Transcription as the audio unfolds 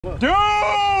Dude!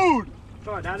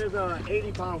 Troy, that is a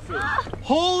 80-pound fish.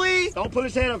 Holy! Don't put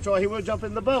his hand up, Troy. He will jump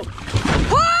in the boat.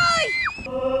 Hi!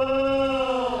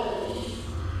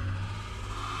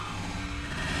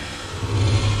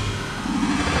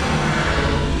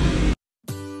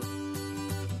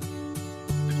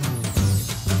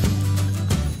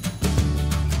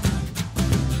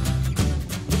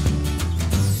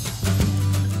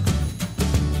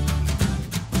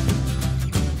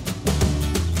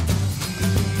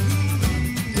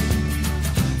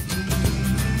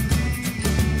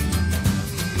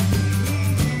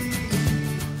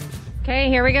 Okay,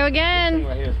 here we go again.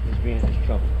 Right here is being in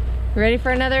trouble. Ready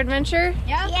for another adventure?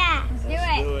 Yep. Yeah, let's do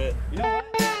it. Do it. You know what?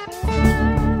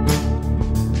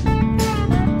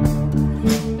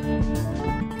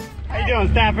 How you doing,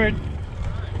 Stafford?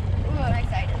 Ooh, I'm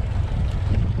excited.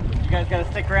 You guys gotta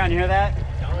stick around, you hear that?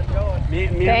 Me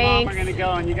and Mom are gonna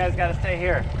go and you guys gotta stay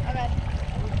here. Okay.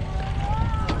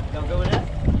 Y'all go with us? I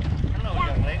don't know,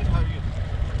 young lady. How are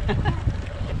you?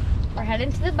 We're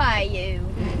heading to the bayou.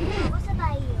 What's the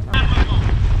bayou?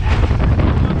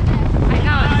 I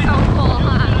know, it's so cool,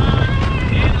 huh?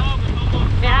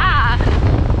 Yeah.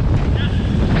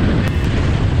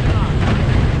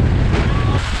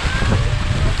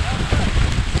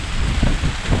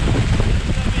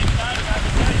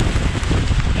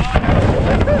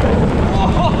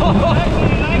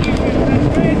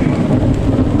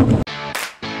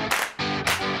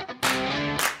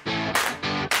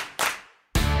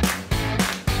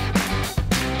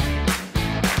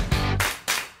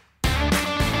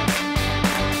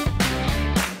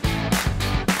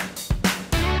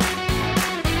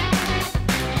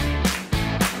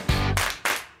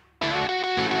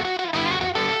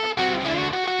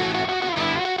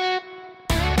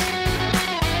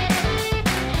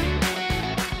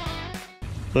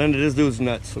 Linda, this dude's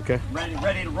nuts, okay?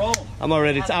 Ready to roll. I'm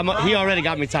already, he already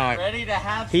got me tired. Ready to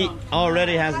have He some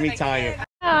already has me tired.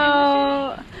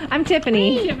 Oh, I'm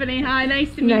Tiffany. Hey, Tiffany, hi,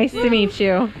 nice to meet you. Nice to meet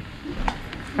you.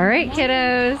 All right,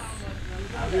 kiddos.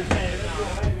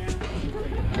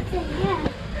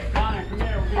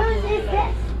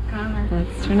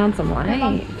 Let's turn on some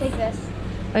lights. Take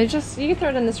this. You can throw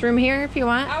it in this room here if you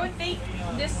want. I would think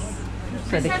this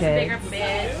For the has kids. a bigger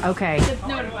bed. Okay.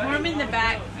 No, the room in the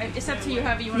back, it's up to you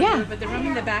however you want to Yeah. do it, but the room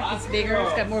in the back is bigger,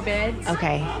 it's got more beds.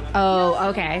 Okay. Oh,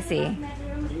 okay, I see. You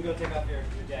can go take off your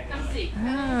jacket. Come see.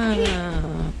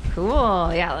 Oh,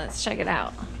 cool. Yeah, let's check it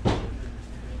out.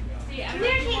 See, I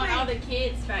really want all the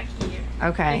kids back here. They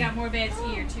Okay. got more beds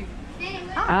here too.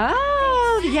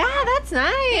 Oh, yeah, that's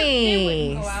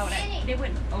They wouldn't go nice. out. They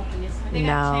wouldn't open this. They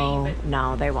got No, chain,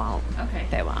 no, they won't. but okay.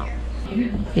 They won't.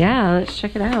 Yeah, let's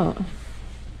check it out.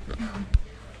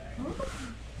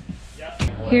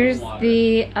 Here's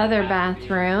the other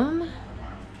bathroom.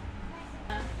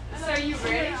 So are you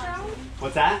ready, Charles?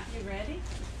 What's that? You ready?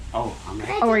 Oh, I'm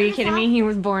ready. Oh, are you kidding me? He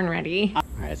was born ready. All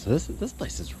right, so this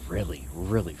place is really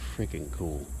freaking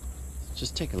cool.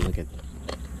 Just take a look at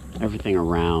everything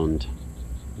around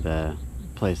the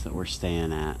place that we're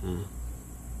staying at.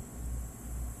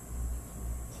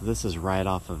 So this is right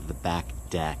off of the back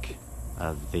deck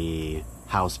of the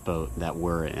houseboat that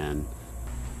we're in.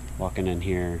 Walking in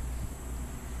here,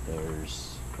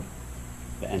 there's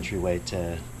the entryway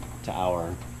to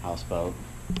our houseboat,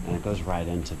 and it goes right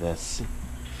into this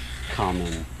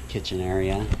common kitchen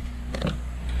area.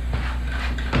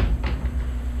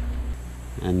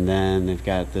 And then they've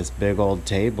got this big old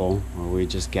table where we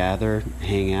just gather,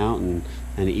 hang out, and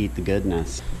eat the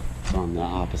goodness. So on the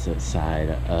opposite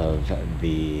side of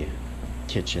the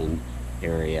kitchen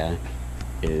area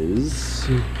is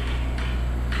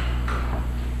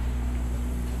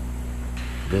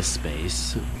this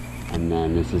space. And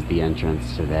then this is the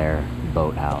entrance to their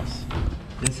boathouse.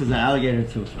 This is an alligator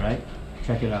tooth, right?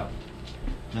 Check it out.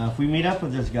 Now, if we meet up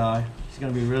with this guy, he's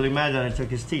gonna be really mad that I took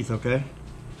his teeth, okay?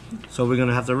 So we're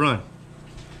gonna have to run.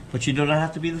 But you do not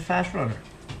have to be the fast runner.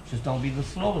 Just don't be the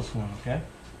slowest one, okay?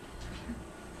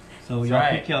 So y'all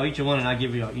pick y'all each one and I'll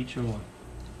give y'all each one.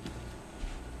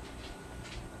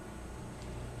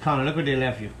 Connor, look what they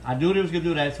left you. I knew they was gonna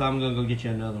do that, so I'm gonna go get you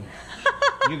another one.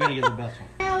 You're gonna get the best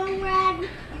one.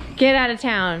 Get out of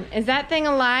town. Is that thing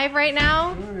alive right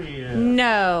now? Yeah.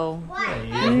 No.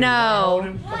 Yeah.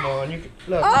 No. Come on, you can,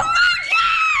 look. Oh my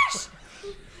gosh!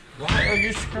 Why are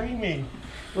you screaming?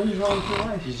 What is wrong with your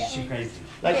wife? She's crazy.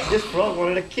 Like this frog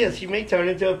wanted a kiss. He may turn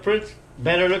into a prince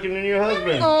better looking than your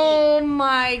husband. Oh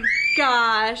my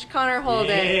gosh. Connor, hold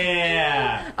it.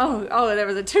 Yeah. Oh, there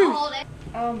was a tooth. Hold it.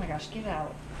 Oh my gosh, get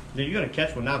out. Dude, you're gonna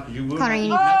catch one now because you will. Connor, you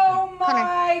need Oh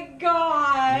my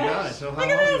gosh. Yeah, so how Look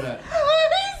at long this. is that? Oh,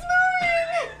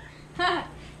 he's moving.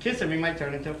 Kiss him, he might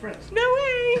turn into a prince. No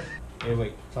way. Hey,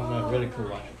 wait, something really cool.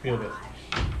 Watch. Feel this.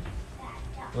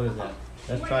 What is that?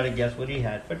 Let's try to guess what he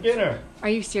had for dinner. Are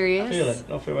you serious? Feel it.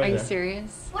 Don't feel right Are you there.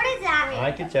 serious? What is that?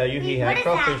 I can tell you he What had is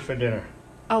crawfish that? for dinner.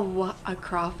 A what? A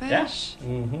crawfish? Yes.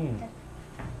 Mm-hmm.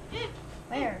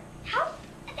 Where? How?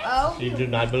 Oh. If you do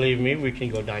not believe me, we can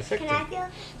go dissect Can I it. feel?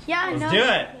 Yeah, Let's no. do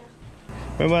it.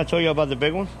 Remember I told you about the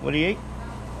big one? What did he eat?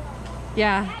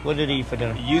 Yeah. What did he eat for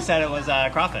dinner? You said it was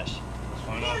crawfish. Let's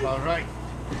find out if I was right.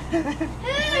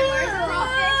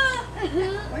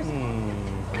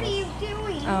 What are you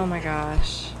doing? Oh my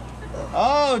gosh.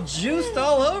 Oh, juiced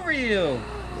all over you.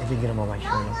 If you get him on my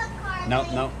shirt.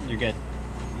 No, you're good.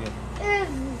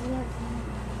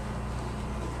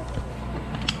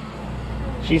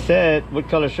 She said, what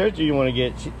color shirt do you want to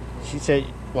get? She said,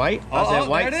 white? I said,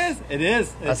 white. There it is. It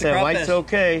is. It's I said, a crawfish. white's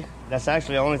okay. That's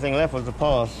actually the only thing left was the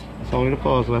paws. That's only the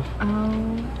paws left. Oh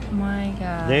my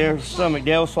god. Their stomach,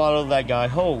 they'll swallow that guy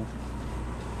whole.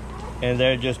 And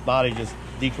their just body just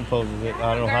decomposes it.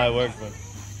 I don't know how it works, but.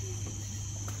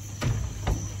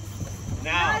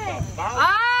 Now,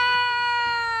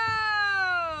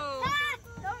 Oh!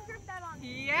 Don't grip that on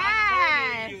me.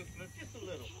 Yes! Just a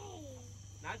little.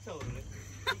 Not totally.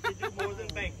 You can do more than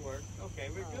bank work. Okay,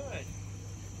 we're good.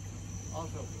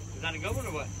 Also, is that a good one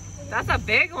or what? That's a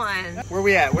big one. Where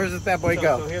we at? Where's this bad boy So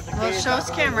go? here's the Well, cage. show us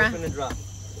Drop it, camera. open and drop.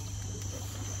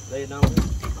 Lay it down.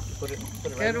 Put it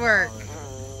right Good in. work.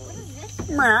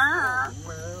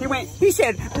 He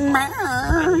said,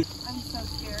 I'm so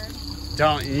scared.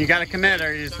 Don't. You got to commit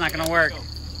or it's not going to work.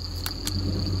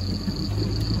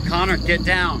 Connor, get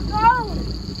down. No!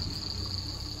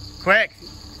 Quick.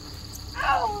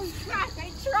 Oh, gosh,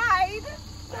 I tried.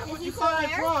 Is he still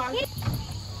there?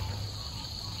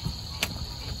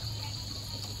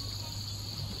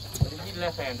 He's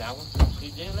left hand, that one.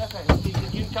 He's in left hand. He's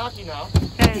getting cocky now.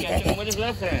 He's catching him with his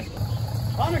left hand.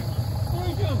 Connor, where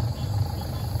you go?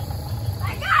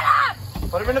 I got him!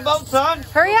 Put him in the boat, son.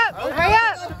 Hurry up! Hurry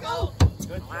up! Go.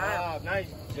 Good job. Nice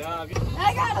job.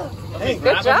 I got him! Hey, Good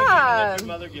grab him and job. Let your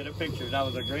mother get a picture. That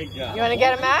was a great job. You want to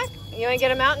get him back? You want to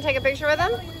get him out and take a picture with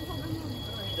him? You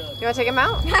want to take him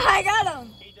out? I got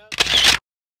him! He does.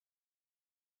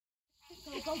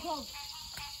 Go, go.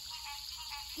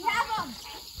 You have him!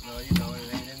 No, you don't.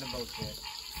 It ain't in the boat yet.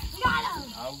 You got him!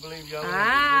 I don't believe y'all.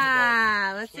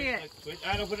 Ah, let's see it. Twist.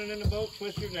 I don't put it in the boat.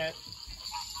 Twist your net.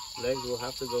 Legs will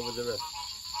have to go with the rest.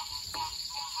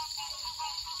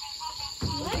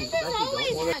 What is this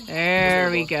always? There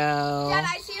we go. Dad,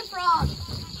 I see a frog.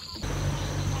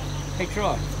 Hey,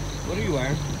 Troy. What are you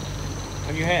wearing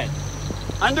on your head?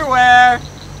 Underwear.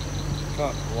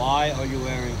 Troy, why are you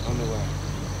wearing underwear?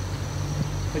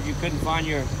 Because you couldn't find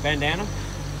your bandana?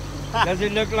 Does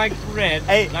it look like red,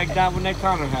 Hey. like that one that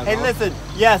Connor has Hey, on? listen.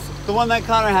 Yes, the one that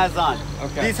Connor has on.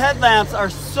 Okay. These headlamps are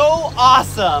so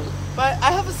awesome, but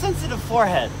I have a sensitive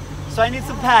forehead, so I need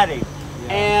some padding.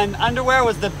 Yeah. And underwear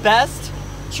was the best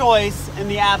choice in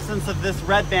the absence of this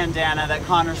red bandana that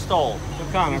Connor stole. So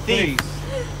Connor, Thief.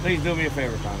 please do me a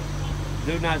favor, Connor.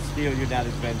 Do not steal your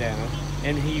daddy's bandana,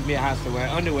 and he has to wear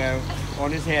underwear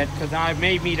on his head because I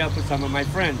may meet up with some of my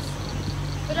friends.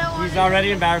 But I want He's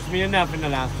already embarrassed me enough in the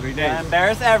last 3 days.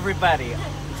 Embarrass everybody.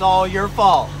 It's all your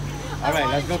fault. All right,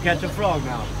 let's go catch a frog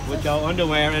now with your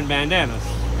underwear and bandanas.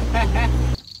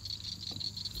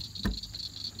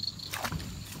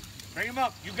 Bring him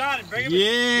up. You got it. Bring him.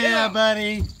 Yeah,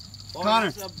 buddy. Oh,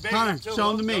 Connor, that's a big Connor, one too. show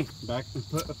him to me. Look. Back,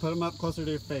 put him up closer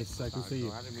to your face so I can see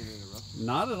you. I didn't mean to interrupt.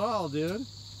 Not at all, dude.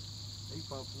 He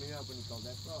pumped me up when he called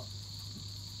that frog.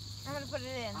 I'm gonna put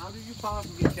it in. How do you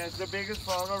possibly catch the biggest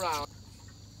frog around?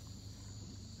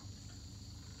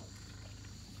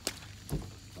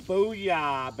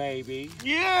 Booyah, baby.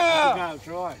 Yeah. Look out,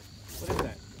 Troy. What is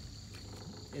that?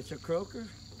 It's a croaker?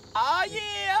 Oh,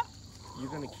 yeah. You're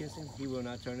gonna kiss him? He will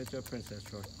not turn into a princess,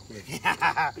 Troy. Please.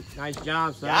 Nice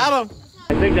job, son. Got him.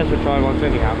 I think that's what Troy wants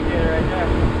anyhow. Yeah, right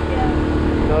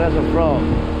there. No, that's a frog.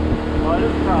 Oh, it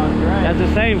is frog, right? That's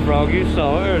the same frog you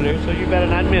saw earlier, so you better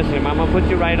not miss him. I'm gonna put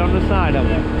you right on the side of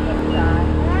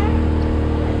him.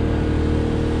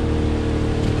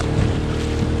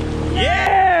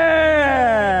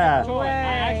 Yeah! Troy, I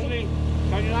actually,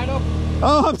 turn your light off.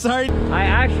 Oh, I'm sorry. I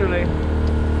actually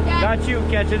got you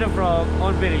catching a frog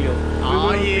on video. Oh,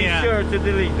 we will yeah. be sure to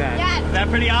delete that. Dad, Is that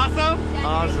pretty awesome?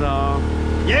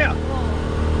 Awesome. Yeah.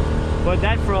 But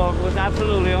that frog was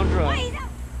absolutely on drugs.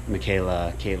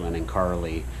 Michaela, Caitlin, and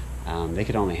Carly, they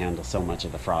could only handle so much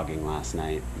of the frogging last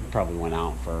night. Probably went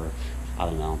out for, I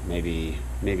don't know, maybe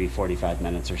 45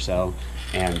 minutes or so.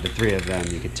 And the three of them,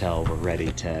 you could tell, were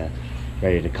ready to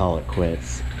call it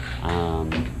quits.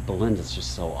 Belinda's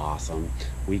just so awesome.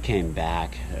 We came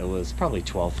back, it was probably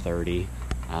 12:30,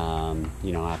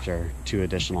 you know, after 2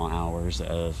 additional hours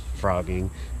of frogging,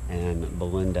 and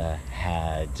Belinda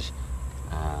had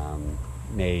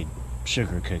made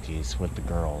sugar cookies with the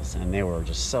girls, and they were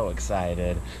just so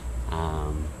excited,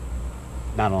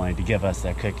 not only to give us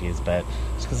their cookies, but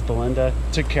just because Belinda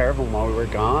took care of them while we were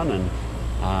gone,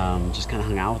 and just kind of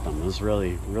hung out with them. It was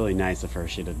really, really nice of her.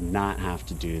 She did not have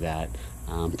to do that.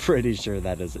 I'm pretty sure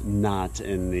that is not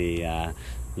in the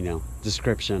you know,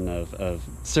 description of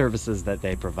services that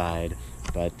they provide,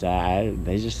 but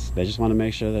they just want to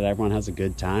make sure that everyone has a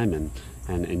good time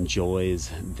and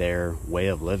enjoys their way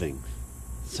of living.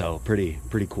 So pretty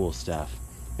cool stuff.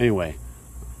 Anyway,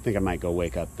 I think I might go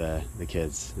wake up the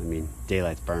kids. I mean,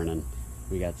 daylight's burning.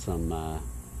 We got some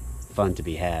fun to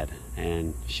be had,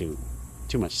 and shoot,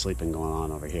 too much sleeping going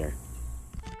on over here.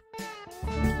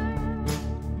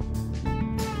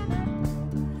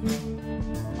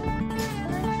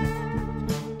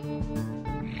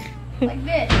 Like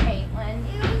this, Caitlin.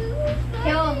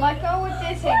 Caitlin, let go with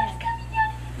this hand.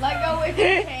 Let go with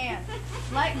this hand.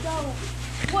 Let go.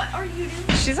 What are you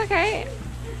doing? She's okay.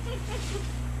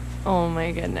 Oh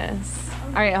my goodness.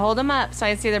 All right, hold them up so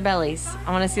I can see their bellies.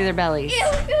 I want to see their bellies.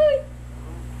 Ew.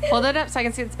 Hold it up so I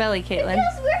can see its belly, Caitlin.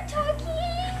 Because we're talking.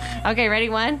 Okay, ready?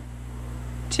 1,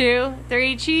 2,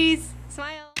 3, cheese.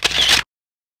 Smile.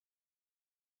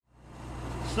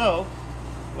 So,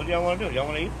 what do y'all want to do? Y'all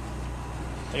want to eat?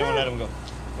 Or you want to let him go?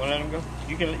 Want to let him go?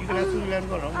 You can absolutely let him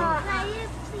go. Don't worry.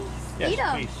 Yes,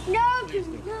 please. No, Please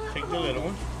do. Take the little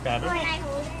one. Grab it. Can I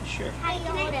hold it? Sure. How do you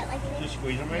hold it? Like Just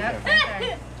squeeze them right Yep, there.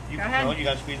 okay. You, Go ahead. No, you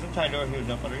got to squeeze them tight or he'll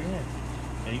jump under your hand.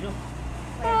 There you go.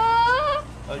 oh,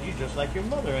 Oh, you just like your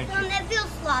mother, ain't you? that feels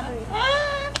slobbery.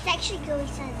 It's actually gooey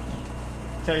sunny.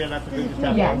 Tell you not to drink the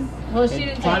tap Yes. water. Well, she And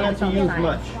didn't try take not it to all the use time.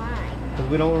 much. Because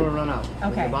we don't want to run out.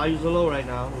 Okay. The values are low right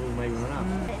now. We might run out.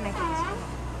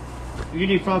 You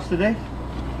need frogs today?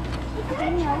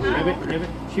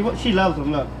 Ribbit. She loves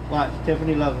them. Look. Watch.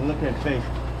 Tiffany loves them. Look at her face.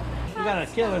 You got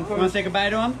to kill him You want to say goodbye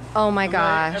to him? Oh my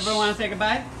gosh. Everyone want to say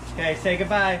goodbye? Okay, say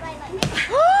goodbye.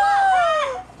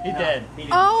 He did. He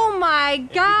did. Oh my If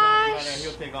he's not right gosh. there,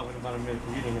 he'll take off in about a minute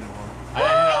because you didn't hit him hard. I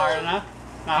didn't hit it hard enough.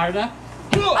 Not hard enough.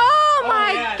 Oh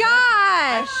my yeah,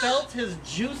 gosh. I felt his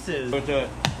juices. Go to it.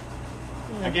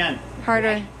 Again.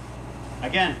 Harder.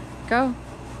 Again. Go.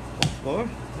 More?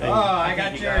 Oh, I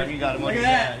got you your. You got him Look on at your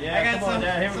that. dad. Yeah, I got come on, some.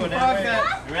 Dad. Here we go, some Dad. frog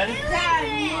Right. guts.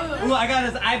 You ready? Ooh, I got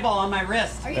his eyeball on my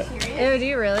wrist. Are you serious? Ew, do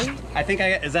you really? I think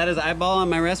I got. Is that his eyeball on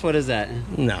my wrist? What is that?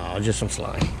 No, just some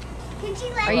slime. Can she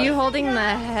let Are you holding the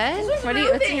head? What are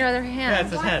you, what's in your other Yeah, hand?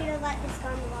 it's his head. let this go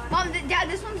in the water? Mom, Dad,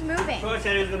 this one's moving. Troy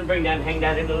said he was going to bring that and hang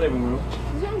that in the living room.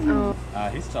 Oh.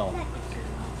 He's still.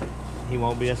 He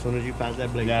won't be as soon as you pass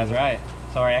that blade. That's right.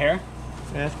 So right here.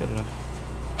 Yeah, that's good enough.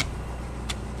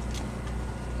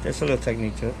 There's a little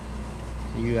technique to it.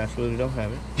 You absolutely don't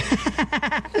have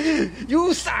it.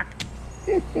 You suck.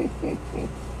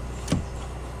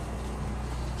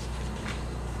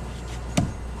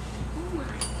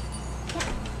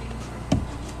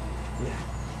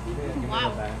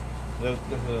 Wow. Let's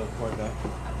pour that.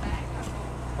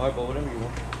 Alright, but whatever you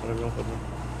want. Whatever you want to put in.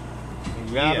 You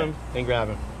grab him and grab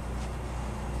him.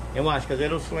 And watch, because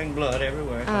it'll sling blood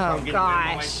everywhere. That's why I'm getting rid of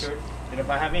my white gosh. shirt. And if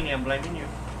I have any, I'm blaming you.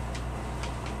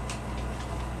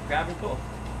 Grab and pull.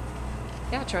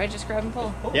 Yeah, Troy, just grab and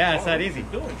pull. Pull. Yeah, it's that easy.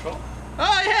 Do it, Troll.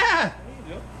 Oh yeah. There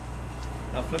you go.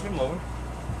 Now flip him over.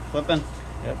 Flipping.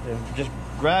 Yep. And just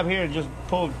grab here and just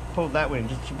pull that way and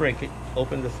just to break it.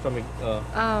 Open the stomach. Oh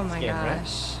my Skin, right?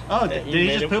 gosh. Oh, did he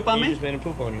just poop on He me? just made him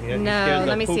poop on you. Yeah, he No, scares the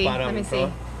let me poop see. out of Let him, me Troy.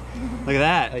 see. Look at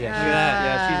that. Oh, yeah, Look she's, at that.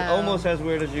 yeah, she's almost as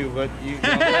weird as you, but you.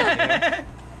 Yeah,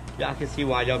 I can see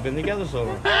why y'all been together so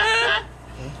long.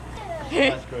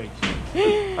 That's great.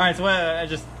 All right, so what? I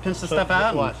just pinch the stuff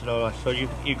out. Watch, no, watch. So you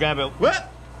grab it. What?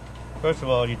 First of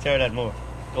all, you tear that more.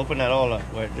 Open that all up.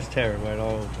 Where just tear it where it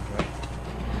all opens, right?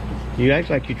 You act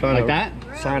like you're trying Like to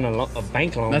that? sign a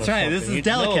bank loan. That's or right, this something. is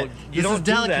delicate. No, you This don't is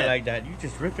do delicate. that like that. You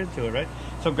just rip into it, right?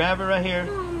 So grab it right here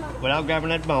without grabbing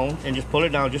that bone and just pull it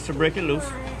down just to break it loose.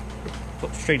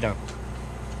 Put straight down.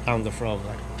 Down the frog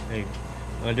like. There you go.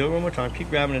 I'm gonna do it one more time. Keep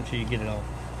grabbing until you get it off.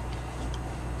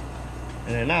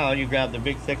 And then now you grab the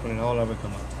big thick one and all of it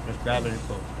come up. Just grab it and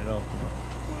pull it all come up.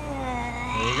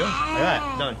 There you go. All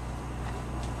right, done.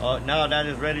 Now that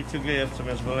is ready to give to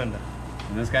Miss Belinda.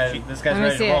 And this guy's Let me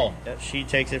ready see to it. roll. She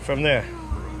takes it from there.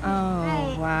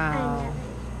 Oh, wow.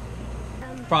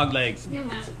 Frog legs.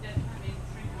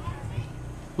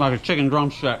 Like a chicken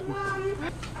drumstick.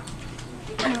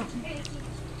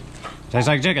 Tastes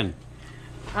like chicken.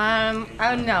 Oh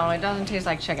no, it doesn't taste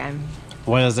like chicken.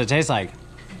 What does it taste like?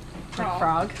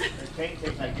 Frog. It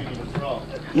tastes like chicken and frog.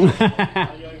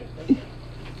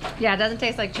 Yeah, it doesn't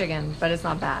taste like chicken, but it's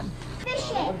not bad.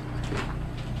 Fish it.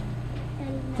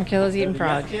 Michaela's eating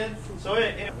frog. So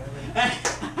and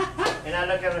I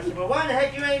look at her and say, well, why the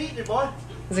heck you ain't eating it, boy?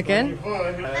 Is it good? I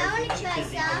want to try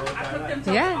some. I cooked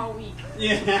them Yeah. all week.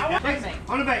 Yeah.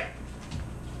 On the bake.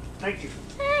 Thank you.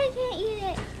 I can't eat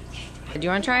it. Do you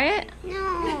want to try it?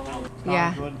 No.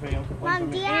 Yeah.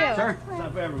 Mom, do you have Sure. It's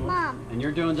not for everyone. Mom. And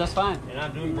you're doing just fine. And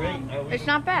I'm doing great. It's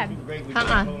not bad. It's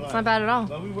not bad at all.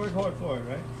 But we work hard for it,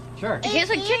 right? Sure. It tastes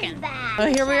like chicken. Well,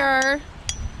 here we are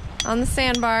on the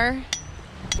sandbar.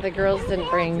 The girls didn't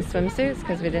bring swimsuits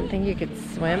because we didn't think you could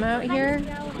swim out here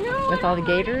with all the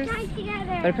gators,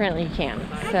 but apparently you can.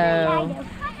 So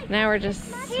now we're just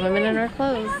swimming in our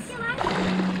clothes.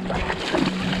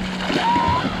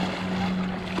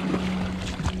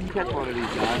 Catch one of these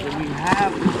guys, and we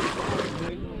have.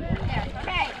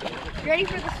 Okay. You ready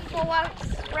for the full out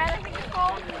spread, I think it's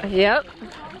called? Yep.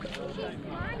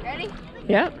 Ready?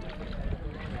 Yep.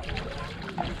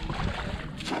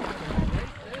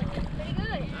 Pretty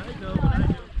good.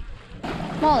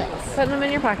 Mullets. Putting them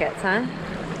in your pockets, huh?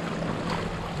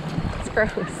 It's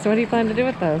gross. What do you plan to do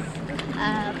with those?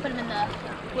 Put them in the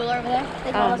cooler over there.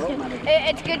 They Oh.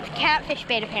 It's good catfish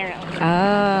bait, apparently.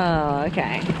 Oh,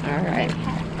 okay. All right.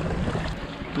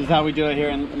 This is how we do it here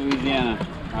in Louisiana.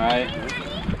 All right.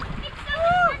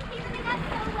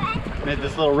 Made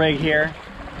this little rig here.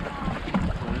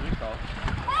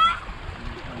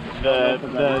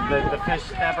 The fish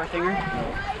snapper thinger.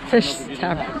 Fish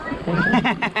snapper.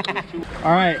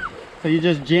 All right. So you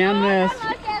just jam this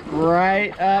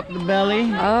right up the belly,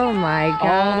 Oh my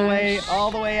gosh.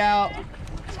 all the way out,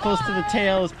 as close to the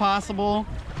tail as possible.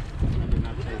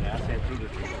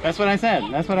 That's what I said.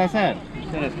 That's what I said.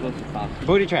 As close as possible.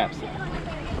 Booty traps.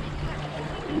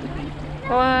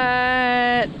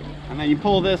 What? And then you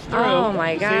pull this through. Oh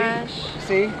my See? gosh.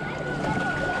 See?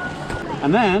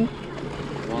 And then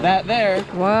that there,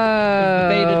 Whoa.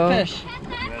 baited fish.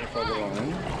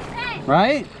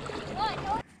 Right?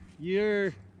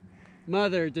 Your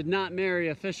mother did not marry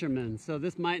a fisherman, so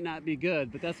this might not be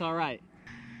good, but that's all right.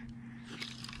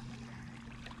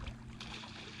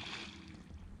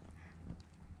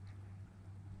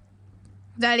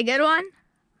 Is that a good one?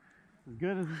 As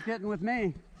good as it's getting with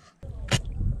me.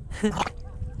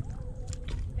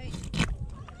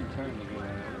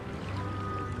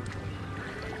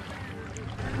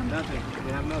 Nothing.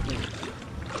 We have nothing.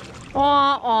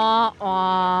 Aw, aw,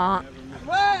 aw.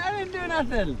 What? I didn't do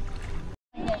nothing.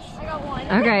 I got one.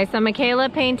 Okay, so Michaela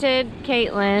painted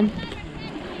Caitlin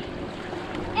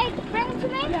Hey, bring it to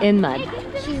me. in mud.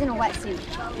 She's in a wetsuit.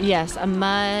 Yes, a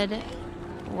mud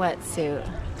wetsuit.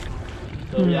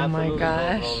 Oh my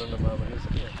gosh.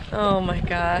 Oh my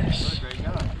gosh.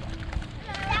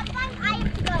 That one I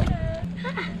have to go.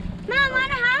 Mom,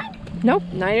 want a hug? Nope,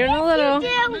 not even a little.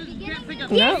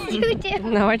 Yes, Nope. you do.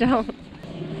 No, I don't.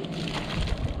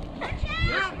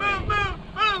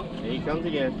 Here he comes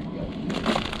again.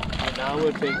 And now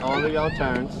we'll take all of y'all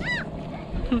turns.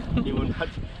 He will not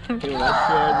share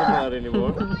the mud anymore.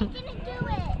 I'm gonna do it.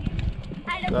 I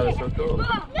don't That is care. so cool. No!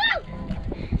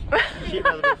 She has a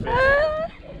big fish.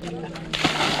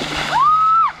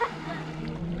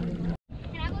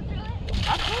 Can I go through it?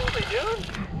 Absolutely, dude.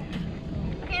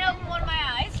 Can I open one of my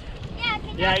eyes? Yeah,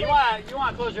 can Yeah, you want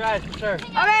to close your eyes for sure.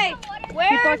 Okay, where?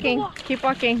 Keep walking. Keep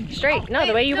walking. Straight. No,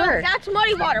 the way you were. That's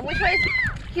muddy water. Which way is it?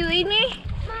 Can you lead me?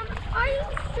 Mom, are you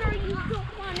sure you don't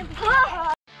want to be?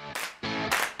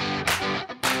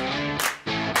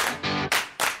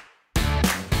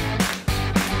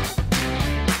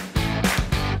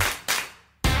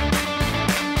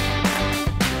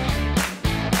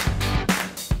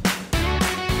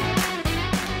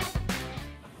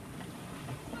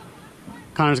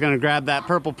 Connor's gonna grab that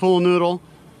purple pool noodle.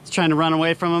 He's trying to run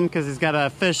away from him because he's got a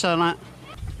fish on it.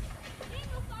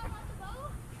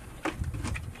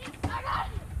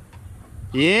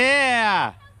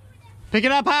 Yeah! Pick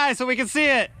it up high so we can see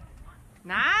it.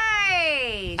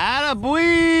 Nice.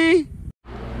 Attaboy!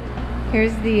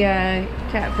 Here's the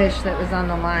catfish that was on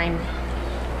the line.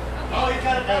 Oh, you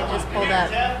got it. That just pulled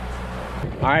up.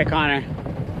 All right, Connor.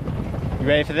 You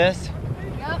ready for this?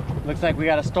 Yep. Looks like we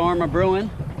got a storm a-brewing,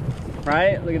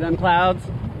 right? Look at them clouds.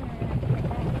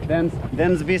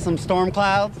 Them's be some storm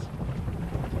clouds.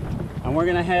 And we're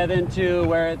gonna head into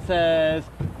where it says,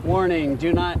 warning,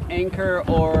 do not anchor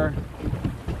or...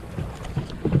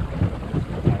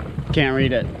 Can't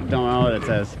read it, don't know what it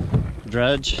says.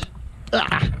 Drudge.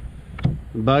 Ah!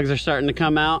 Bugs are starting to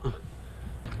come out.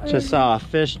 Just saw a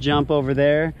fish jump over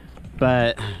there,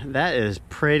 but that is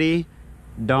pretty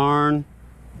darn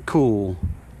cool.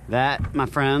 That, my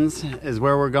friends, is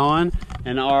where we're going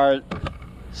in our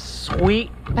sweet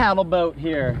paddle boat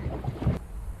here.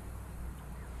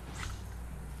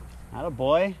 Atta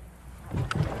boy.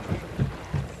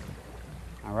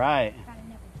 All right.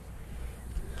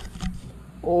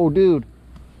 Oh, dude.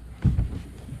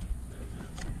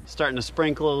 Starting to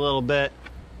sprinkle a little bit.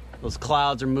 Those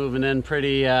clouds are moving in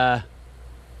pretty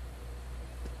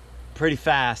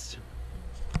fast.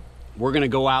 We're gonna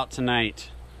go out tonight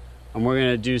and we're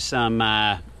gonna do some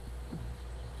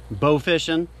bow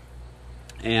fishing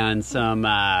and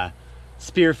some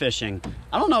spear fishing.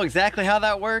 I don't know exactly how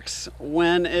that works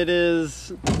when it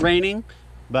is raining,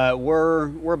 but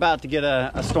we're about to get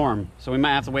a storm, so we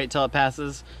might have to wait till it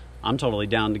passes. I'm totally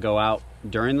down to go out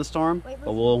during the storm,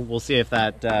 but we'll see if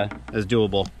that is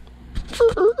doable.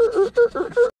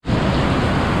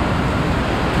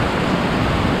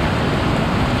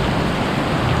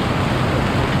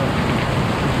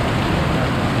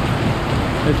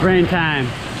 It's rain time.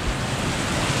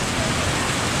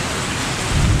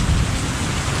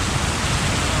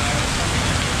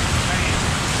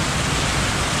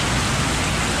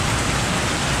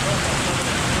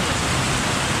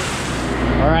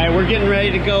 All right, we're getting ready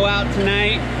to go out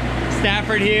tonight.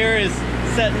 Stafford here is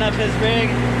setting up his rig.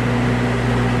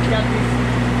 He's got these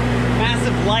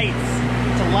massive lights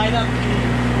to light up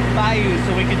the bayou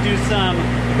so we can do some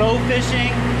bow fishing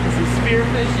and some spear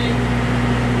fishing.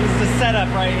 This is the setup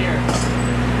right here.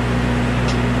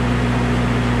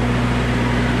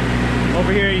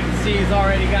 Over here you can see he's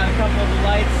already got a couple of the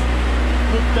lights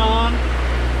hooked on.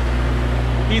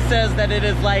 He says that it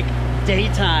is like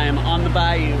daytime on the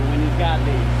bayou when he's got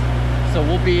these. So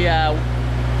we'll be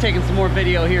taking some more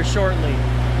video here shortly.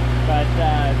 But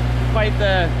quite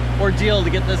the ordeal to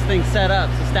get this thing set up.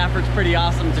 So Stafford's pretty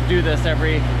awesome to do this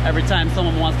every time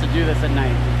someone wants to do this at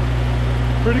night.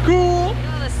 Pretty cool.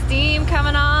 Steam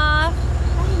coming off.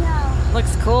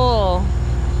 Looks cool.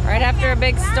 Right after a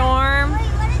big storm.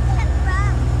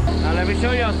 Now let me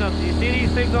show y'all something. You see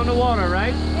these things on the water,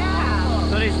 right? Yeah.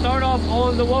 So they start off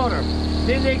on the water.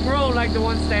 Then they grow like the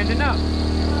ones standing up.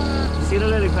 You see the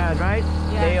lily pads, right?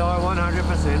 Yeah. They are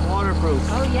 100% waterproof.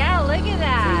 Oh yeah, look at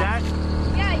that. See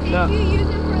that? Yeah, did Look. you use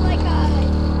it for like a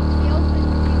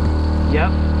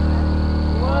Yep.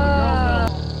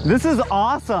 Whoa. This is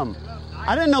awesome.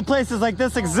 I didn't know places like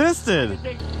this existed.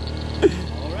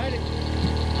 Alrighty.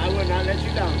 I would not let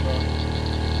you down, bro.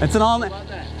 It's an all.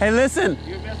 Hey, listen.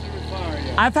 You're messing with fire,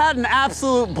 yeah. I've had an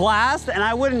absolute blast, and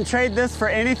I wouldn't trade this for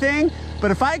anything.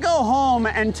 But if I go home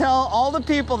and tell all the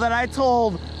people that I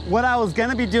told what I was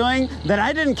gonna be doing that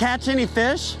I didn't catch any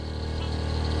fish,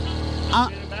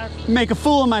 I'll make a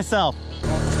fool of myself.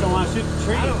 Don't want to shoot the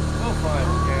tree. I don't go for it.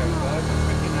 Okay, bro. It's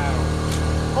freaking arrow.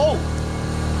 Oh.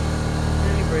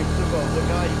 Really breaks the boat. Look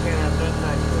out, you can't have that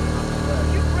knife with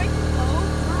it. You break the boat?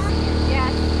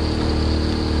 Yes.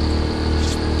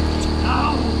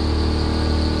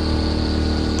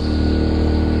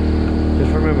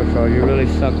 Just remember, Troy, you really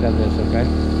sucked at this, okay?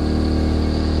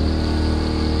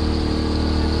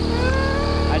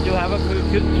 I do have a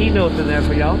few keynotes in there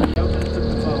for y'all.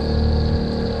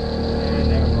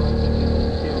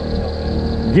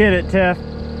 Get it, Tiff.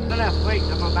 Wait,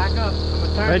 I'm gonna back up. I'm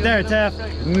gonna turn Right there, this Tiff.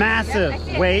 and show you. Massive. I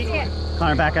see it, Wait. I see it.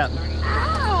 Connor, back up.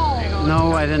 Ow! Hang on.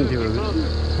 No, I didn't do Get it. closer.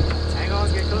 Hang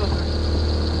on, get closer.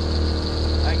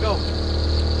 Alright, go.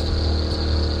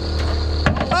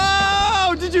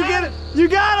 Oh, did you get it? You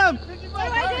got him. What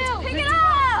do I do? Pick it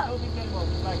up! No, he came off.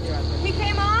 Back here, I think. He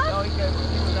came off? No, he came off.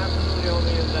 He was absolutely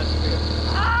only in that spear.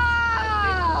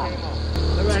 Oh! Came off.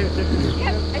 Look right here, Tiff.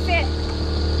 Yep, I see it.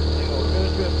 Hang on, we're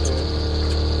gonna trip there.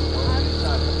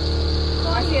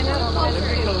 Oh, I see another Let me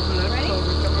closer. closer, let me Ready?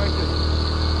 closer. Come right to me.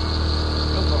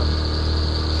 Go for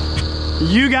it.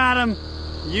 You got him.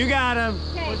 You got him.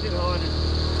 Okay. Push it harder.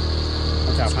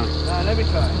 Watch out, huh? Let me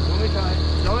try. Let me try.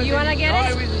 You wanna get the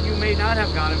it? only reason you may not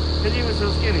have got him because he was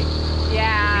so skinny.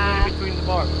 Yeah. He was in between the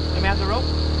bars. Let me have the rope.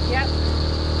 Yep.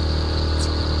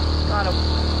 Got him.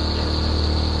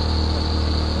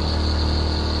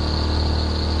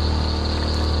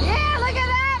 Yeah, look at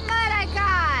that mud I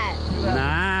caught.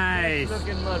 Nice.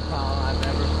 Looking mud pile I've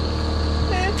ever seen.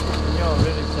 Y'all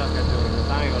really suck at doing this.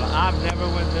 I ain't gonna lie. I've never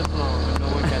went this long and no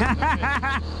one catches a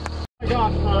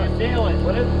fish. Nail it.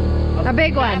 What is it? A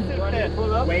big one.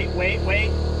 Pull up.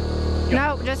 Wait.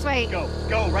 No, just wait. Go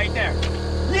right there.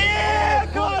 Yeah,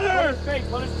 Connor!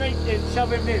 Pull it straight and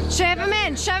shove him in. Shove him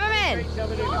in. Shove him in.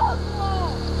 Shove it in. Go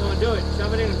on, do it.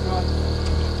 Shove it in, Troy.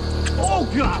 Oh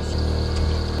gosh.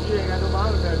 You ain't got no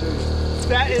bottom there, do you?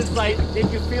 That is like,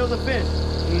 Did you feel the fish?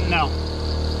 no.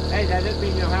 Hey, that doesn't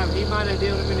mean you don't have him. He might have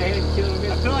nailed him in the head and killed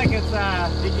him. I feel like it's,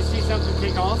 Did you see something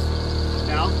take off?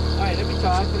 no. Alright, let me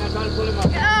try. Can I try to pull him up?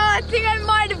 I think I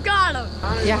might have got him.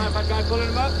 Yeah. If I try pulling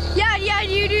him up? Yeah,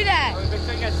 you do that. Make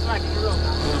sure you got slack in the rope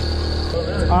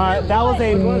now. That was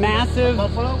a massive,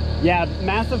 Buffalo? yeah,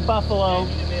 massive buffalo.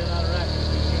 Unless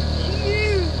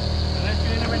you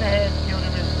hit him in the head, killed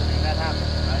him instantly. That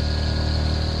happens, right?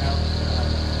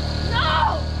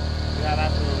 No! You have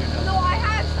absolutely nothing. No, I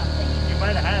have something. You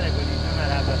might have had it, but you do not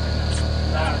have nothing now.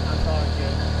 Sorry, I'm sorry,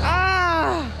 kid.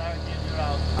 Ah! Sorry, kid, you're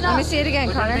out. Let me see it again,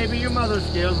 But that Connor. may be your mother's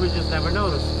skills, we just never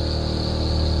noticed.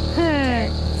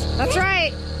 That's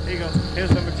right. Here you go.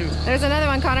 Here's number 2. There's another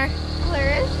one, Connor.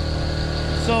 There is?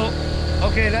 So,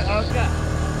 okay, that, got.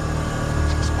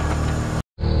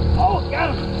 Oh,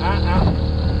 got him!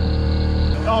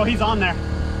 Oh, he's on there.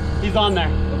 He's on there.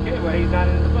 Okay, well, he's not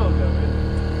in the boat, though,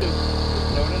 man.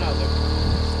 Throwing it out there.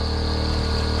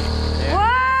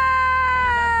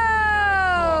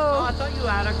 Whoa! Oh, I thought you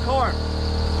had a carp.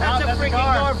 That's a that's a freaking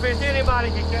carp. carpfish. Anybody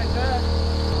can catch that.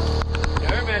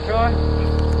 Sure, man, Troy.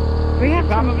 We have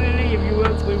some. Probably leave. We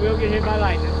will get hit by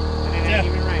lightning. And it ain't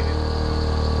even raining.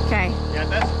 Okay. Yeah,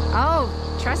 that's Oh,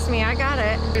 trust me, I got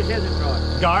it. fish is it, Troy?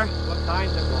 Gar? What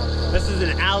kinds of carp? This is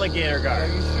an alligator Are gar.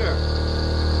 you sure?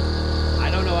 I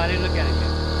don't know. I didn't look at it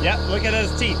yet. Yep, look at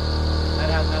his teeth. That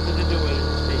has nothing to do with it.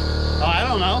 It's deep. Oh, I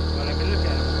don't know. But I can look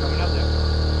at him. It's coming up there.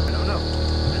 I don't know.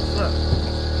 Let's look.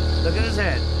 Look at his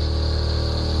head.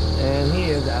 And he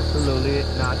is absolutely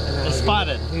not an alligator.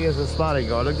 Spotted. He is a spotted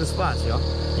gar. Look at the spots, y'all.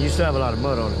 You still have a lot of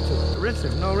mud on it, too. Rinse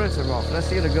him. No, rinse him off. Let's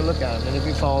get a good look at him. And if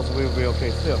he falls, we'll be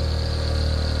okay still.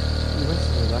 He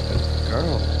rinses him like a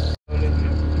girl.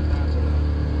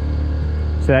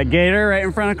 See that gator right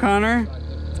in front of Connor?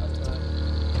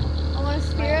 I want to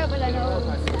spear it, but I know it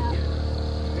won't stop.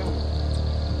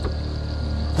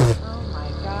 Oh my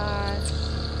gosh.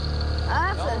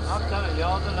 That's I'm telling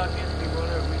y'all the luckiest people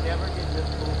there. We never get this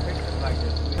cool pictures like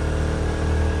this.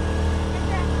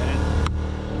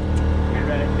 Get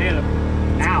ready. Hit him.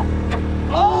 Ow.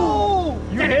 Oh!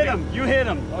 You hit him. You hit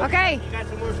him. Okay. You got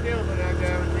some more skills on that,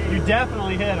 guarantee. You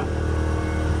definitely hit him.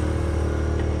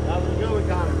 That was a good one,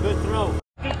 Connor. Good throw.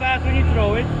 Too fast when you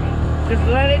throw it. Just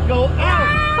let it go out.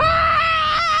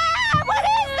 Ah! What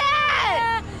is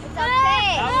that? It's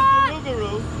That was the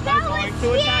Rougarou. That's going to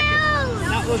attack it.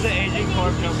 That was the Asian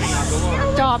Carp jumping out the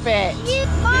water. Stop it.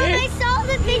 Mom, I saw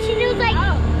the fish and it was like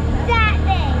that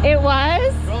big. It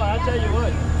was? Bro, I'll tell you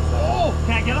what. Oh!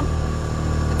 Can I get him?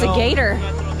 It's a gator. Do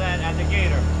not throw that at the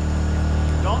gator.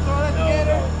 Don't throw that No,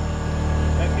 gator. no.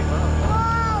 Let me run.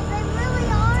 Wow, they really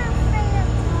are afraid of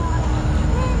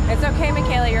water. It's okay,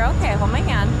 Michaela. You're okay. Hold my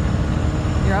hand.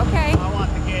 You're okay. I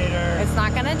want the gator. It's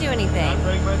not going to do anything. I'll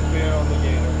bring my spear on the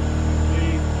gator.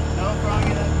 Please. No throwing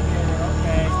it at the gator.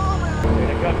 Okay. Here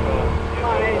they come, Cole. Come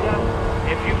on, Asian.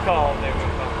 If you call, they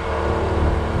will come.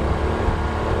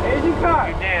 Asian Carp.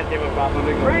 If you dance, they will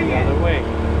probably go the other way.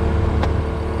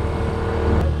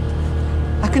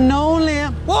 I can only.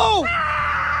 Whoa! Oh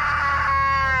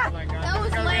my God. That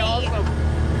was This is gonna be late. awesome.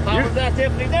 How was that,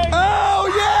 Tiffany? There you go. Oh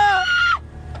yeah!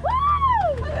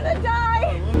 Woo! I'm going to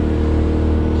die.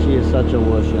 She is such a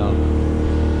wuss, y'all.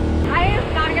 I am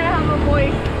not going to have a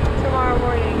voice tomorrow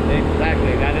morning.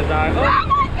 Exactly. That is our. Oh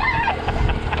my gosh!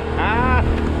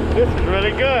 This is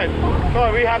really good.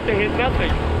 Boy, we have to hit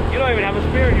nothing. You don't even have a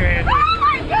spear in your hand. Oh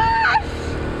my gosh!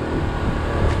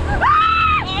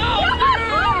 Ah!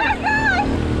 Oh my gosh!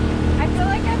 I feel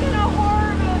like I'm in a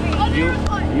horror movie.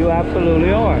 You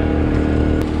absolutely are.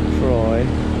 Troy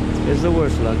is the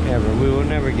worst luck ever. We will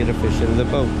never get a fish in the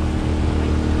boat.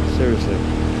 Seriously.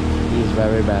 He's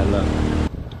very bad luck.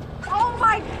 Oh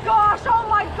my gosh! Oh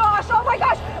my gosh! Oh my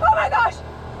gosh! Oh my gosh!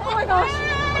 Oh my gosh!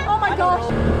 Oh my gosh!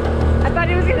 I thought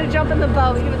he was gonna jump in the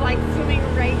boat. He was like swimming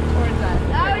right towards us.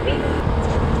 That would be.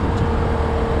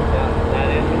 Yeah, that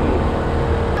is the move.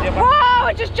 Whoa!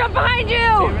 It just jumped behind you!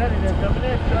 Get ready, they're jumping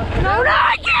in. No, no!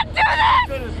 I can't do this!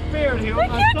 Could have speared him. I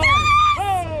can't do this! Oh,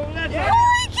 that's Oh, it. I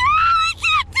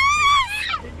can't do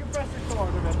You can press record.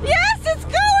 this! Yes, it's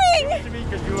going!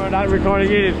 Because you are not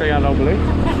recording anything, I don't believe.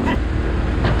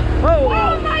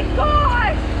 Oh my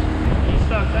gosh! He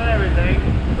sucks at everything,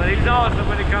 but he's awesome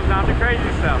when it comes down to crazy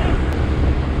stuff.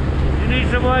 You need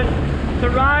someone to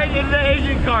ride in the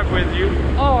Asian Carp with you,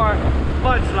 or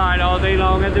mudslide all day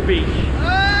long at the beach.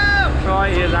 Oh! Troy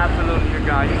is absolutely your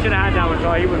guy. You should have had that with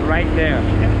Troy. He was right there.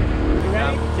 You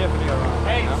ready? Tiffany around.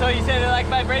 Hey, so you said they like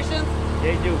vibrations?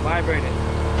 They do vibrate it.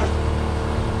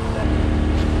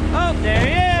 Oh, there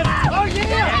he is! Oh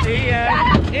yeah! He is.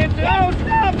 It's oh,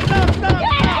 stop! Somebody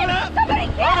get it! Somebody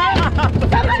get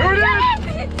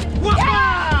it! Whoa!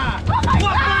 Oh my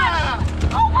god!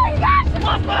 Oh my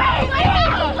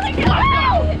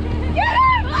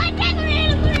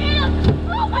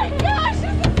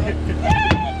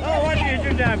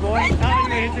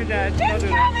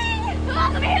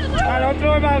let me hit him. Alright, don't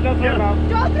throw him out, don't throw him out.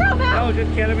 Don't throw him out. No,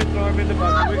 just kill him and throw him in the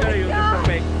bucket. We're gonna use it for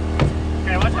bait.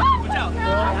 Okay, watch out, watch out.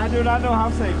 I do not know how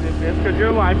safe this is because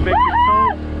your wife makes it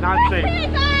so not safe.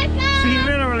 She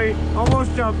literally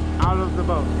almost jumped out of the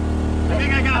boat. I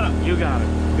think I got him. You got it.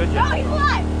 Good No, job. he's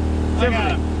alive. I got Tiffany.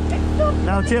 him.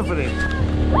 Now Tiffany.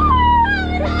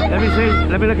 Let me see.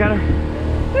 Let me look at her.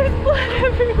 There's blood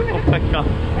everywhere. Oh my god. Oh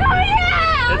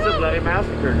yeah. It's a bloody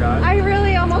massacre, guys. I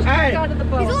really almost Hey. jumped out of the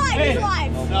boat. He's alive. Hey. He's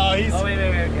alive. No, he's. Oh, wait.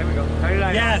 Here we go. Turn your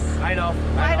light Yes. off. Light off.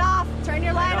 Light off. Turn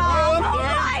your light off. off. Oh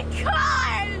my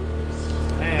god.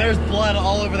 Man. There's blood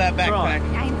all over that backpack.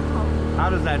 I know. How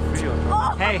does that feel?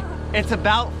 Oh. Hey, it's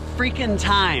about freaking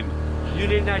time. You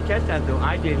did not catch that though.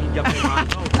 I did. He jumped in my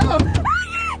boat.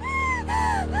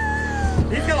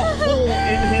 He's got a hole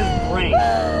in his brain.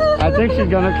 I think she's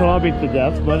gonna claw me to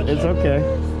death, but it's okay.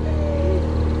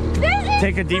 This is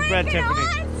Take a deep breath, freaking Tiffany.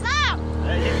 awesome.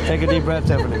 Take a deep breath,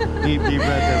 Tiffany. Deep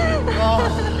breath,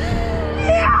 Tiffany.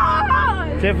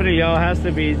 Yeah. Tiffany, y'all has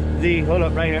to be the, hold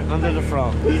up, right here, under the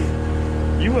frog.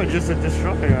 You were just a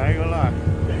destroyer, I ain't gonna lie.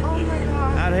 Oh my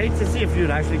god. I'd hate to see if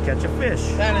you'd actually catch a fish.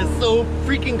 That is so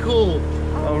freaking cool.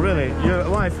 Oh, really? Your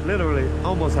wife literally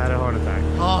almost had a heart attack.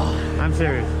 Oh, I'm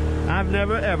serious. I've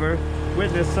never ever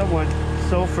witnessed someone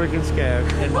so freaking scared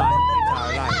in my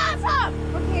entire life.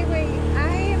 Awesome. Okay, wait.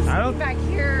 I don't- am back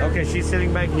here. Okay, she's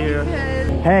sitting back here.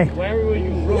 Because hey, Where will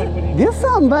you run when get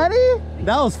some, buddy.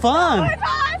 That was fun. It's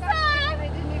awesome. I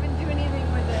didn't even do anything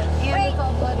with it. And it's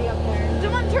all bloody up there.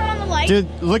 Someone turn on the light. Dude,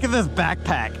 look at this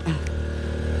backpack.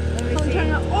 Let me see.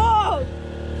 Turn on. Oh.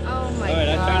 Oh my Alright,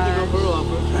 I god. turned the GoPro off.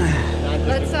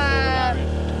 That's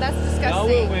that's No, disgusting.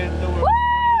 we'll win. Don't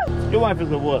worry. Your wife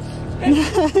is a wuss.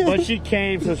 But she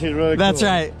came, so she's really That's cool.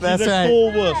 right, that's she's a right.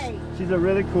 cool wuss. She's a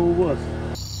really cool wuss.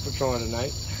 We're throwing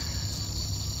tonight.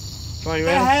 Come on, you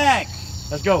What the ready? heck?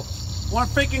 Let's go. What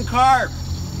a freaking carp.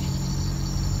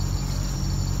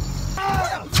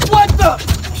 What the?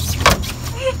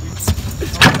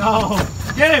 Oh,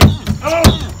 get him! Oh!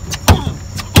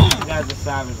 You guys are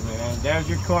savage, man. There's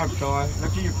your carp, Troy.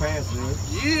 Look at your pants, dude.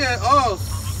 Yeah, oh,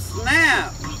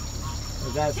 snap.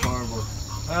 Oh, that's horrible.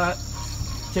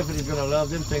 Tiffany's gonna love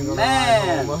them things on the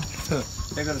Man. ride home. Huh?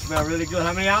 They're gonna smell really good.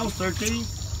 How many ounces? 13?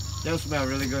 They'll smell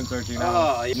really good in 13 Oh,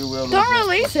 ounces. You will Don't love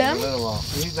release them. him. A little while.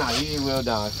 He's not. He will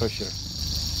die for sure.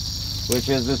 Which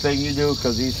is the thing you do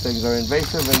because these things are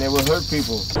invasive and they will hurt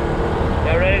people.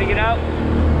 Y'all ready to get out?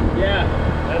 Yeah.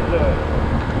 Let's do it.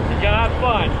 Did y'all have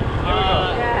fun? Here we go.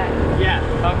 Yes,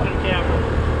 Talk to the camera.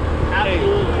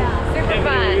 absolutely. Super Tiffany,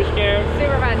 fun. were you scared?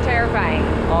 Super fun. Terrifying.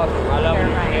 Awesome. I love when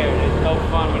you're Terrifying. scared. It's so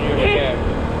fun when you're scared.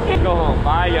 Let's go home.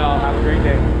 Bye, y'all. Have a great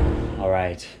day. All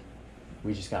right,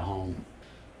 we just got home.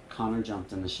 Connor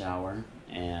jumped in the shower,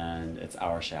 and it's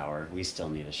our shower. We still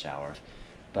need a shower.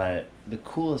 But the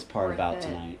coolest part Worth about it.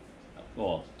 tonight,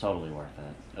 well, totally worth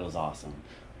it. It was awesome.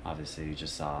 Obviously, you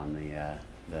just saw on the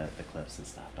clips and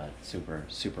stuff, but super,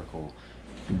 super cool.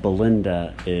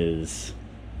 Belinda is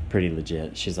pretty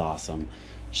legit. She's awesome.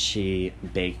 She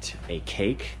baked a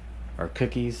cake or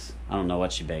cookies. I don't know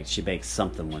what she baked. She baked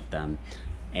something with them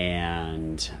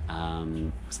and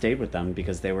stayed with them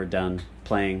because they were done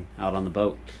playing out on the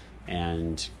boat.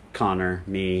 And Connor,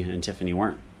 me, and Tiffany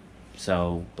weren't.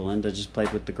 So Belinda just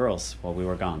played with the girls while we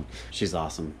were gone. She's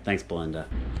awesome. Thanks, Belinda.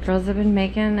 Girls have been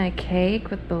making a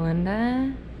cake with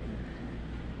Belinda.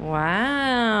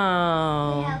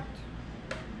 Wow.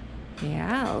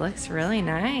 Yeah, it looks really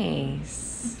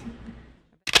nice.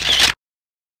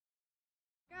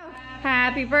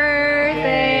 Happy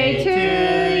birthday to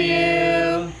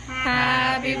you.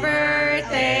 Happy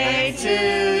birthday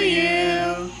to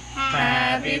you.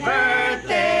 Happy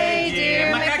birthday,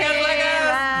 dear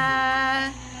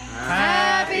Michaela.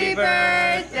 Happy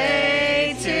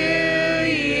birthday to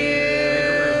you.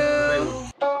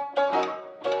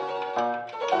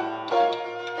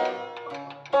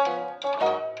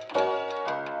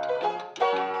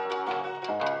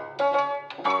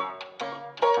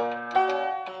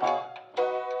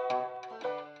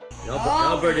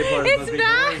 Y'all birthday party it's must be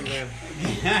back. boring, man.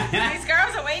 These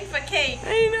girls are waiting for cake.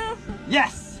 I know.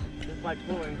 Yes. It's like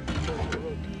pulling.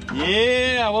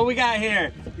 Yeah, what we got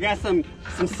here? We got some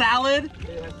salad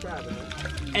Yeah, that's crab,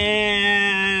 man.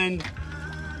 and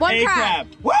One a crab.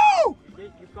 Woo!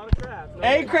 You caught a crab. No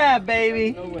A way. crab,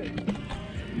 baby. No way.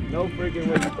 No freaking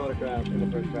way you caught a crab in the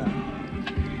first crab.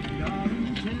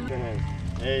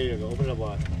 There you go. Open it up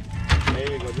wide.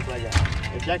 There you go. Just like that.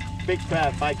 If that big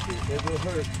crab bites you, it will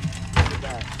hurt. Look at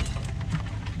that.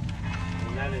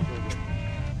 And that is so good.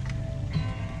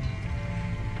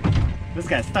 This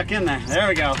guy's stuck in there. There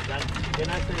we go. Then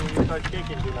I say when you start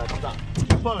kicking, do not stop.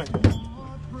 Keep pulling.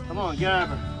 Come on, get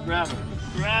over. Grab her.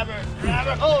 Grab her. Grab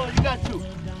her. Oh, you got two.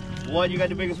 One, you got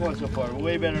the biggest one so far.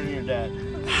 Way better than your dad.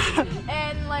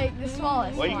 And like the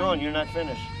smallest. Where you one. going? You're not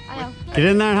finished. I know. Get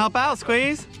in there and help out,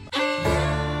 Squeeze.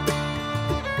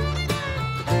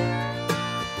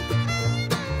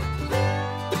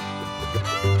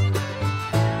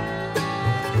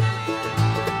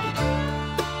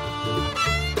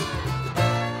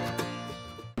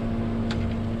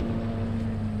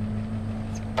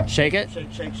 Shake it.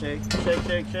 Shake, shake, shake, shake,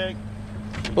 shake, shake.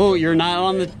 Oh, you're not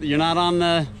on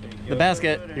the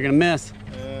basket. You're gonna miss.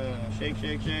 Shake,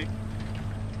 shake, shake.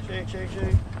 Shake, shake,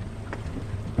 shake.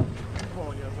 Come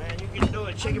on, young man. You can do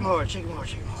it. Shake him hard. Shake him hard.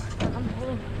 Shake him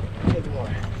hard. Shake him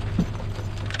hard.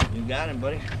 You got him,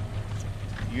 buddy.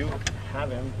 You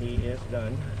have him. He is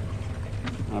done.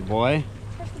 Oh boy.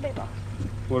 Where's the big ball?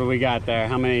 What do we got there?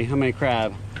 How many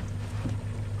crab?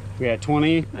 We had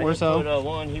 20 or so. Put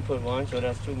one. He put one, so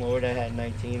that's two more. That had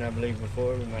 19, I believe,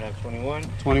 before. We might have 21.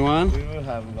 21. We will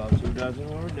have about 2 dozen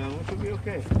when we're done, which will be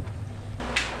okay.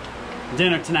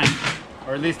 Dinner tonight,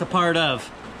 or at least a part of.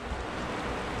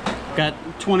 Got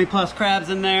 20 plus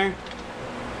crabs in there.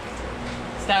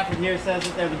 Stafford here says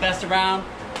that they're the best around.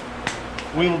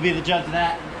 We will be the judge of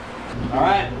that. All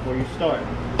right. Before you start,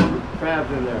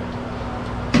 crabs in there.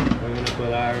 We're gonna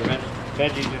put our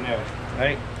veggies in there,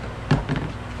 right?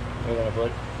 We're gonna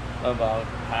put about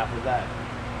half of that.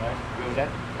 Right? Good with that?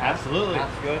 Absolutely.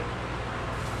 That's good.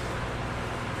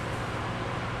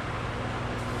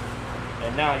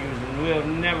 And now we'll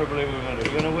never believe what we're gonna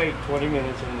do. We're gonna wait 20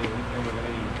 minutes and we're gonna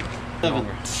eat.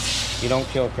 Longer. You don't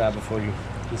kill crab before you.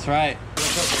 That's right.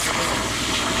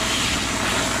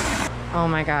 Oh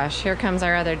my gosh, here comes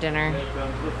our other dinner. Here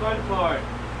comes the fun part.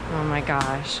 Oh my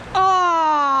gosh.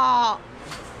 Oh!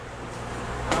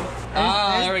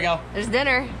 There we go. There's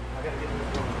dinner.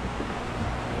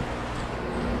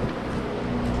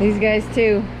 These guys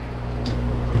too.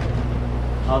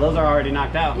 Oh, those are already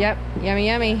knocked out. Yep, yummy,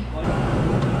 yummy.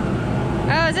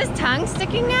 Oh, is his tongue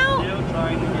sticking out? Still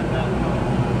trying to get that.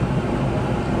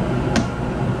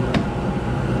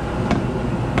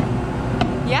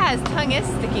 Yeah, his tongue is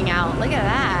sticking out. Look at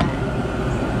that.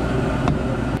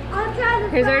 I'll try the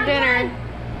Here's our frog dinner.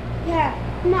 one. Yeah,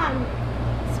 Mom.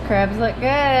 These crabs look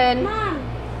good. Mom.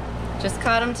 Just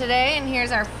caught them today, and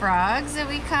here's our frogs that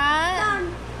we caught.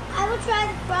 Mom, I will try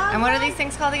the frog And what are one. these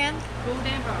things called again?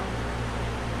 Boudin ball.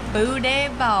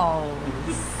 Boudet balls.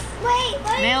 Wait,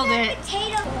 what Nailed is it. that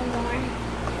potato? One more.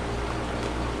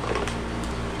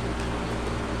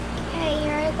 Okay,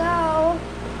 here I go.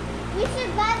 We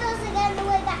should buy those again the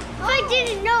way back. If I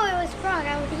didn't know it was frog,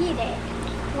 I would eat it.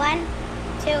 1, 2,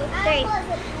 3. I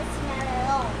wasn't missing out at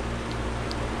all.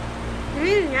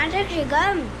 That's actually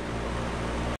good.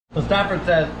 So Stafford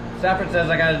says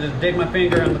I gotta just dig my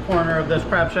finger in the corner of this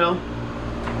crab shell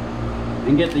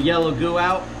and get the yellow goo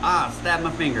out. Stab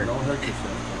my finger. Don't hurt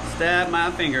yourself. Stab my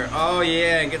finger. Oh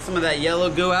yeah, get some of that yellow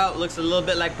goo out. Looks a little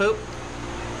bit like poop.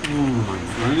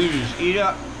 You just eat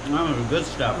up. That was good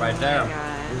stuff right there. Oh my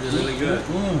gosh. It's really good.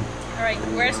 All right,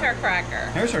 where's her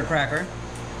cracker? Here's her cracker.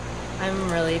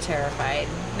 I'm really terrified.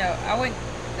 No, I would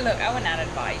not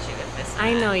advise you with this.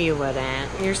 I know you wouldn't.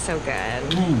 You're so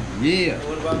good. Yeah.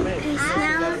 What about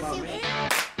me?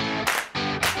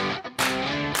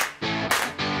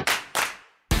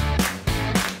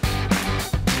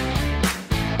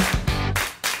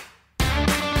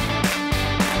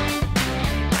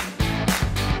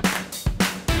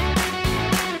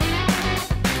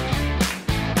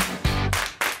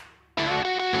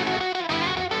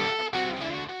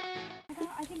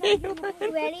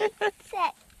 Ready,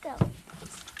 set, go.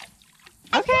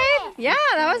 Okay. Yeah,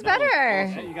 that was better.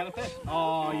 Hey, you got a fish.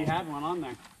 Oh, you had one on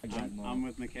there. I'm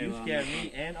with You Michaela. scared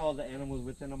me and all the animals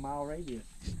within a mile radius.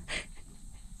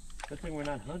 Good thing we're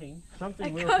not hunting.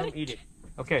 Something will come eat it.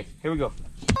 Okay, here we go.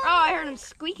 Oh, I heard him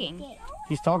squeaking.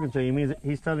 He's talking to you.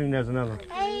 He's telling you there's another one.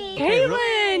 Hey.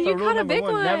 Caitlin, So you rule caught a number big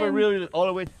one. Never really all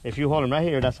the way. If you hold him right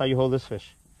here, that's how you hold this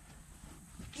fish.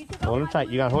 Hold him tight.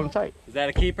 You gotta hold him tight. Is that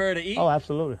a keeper to eat? Oh,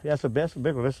 absolutely. That's the best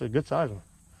big one. That's a good size one.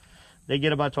 They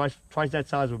get about twice that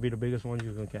size will be the biggest one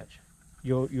you're gonna catch.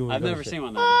 I've never seen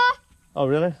one that Oh,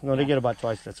 really? No, they get about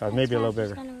twice that size, maybe a little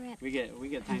bigger. big. We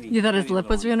get tiny. You thought his tiny lip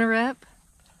was little gonna rip?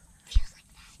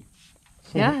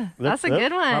 Yeah, that's a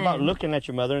good one. How about looking at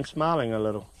your mother and smiling a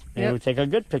little? And Yep. we take a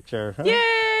good picture. Huh?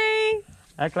 Yay!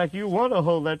 Act like you want to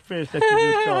hold that fish that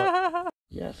you just caught.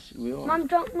 Yes, we are. Mom,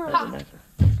 don't move.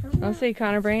 Let's see,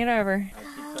 Connor, bring it over.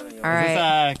 All Is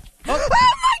right. this,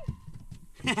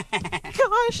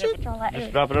 Gosh.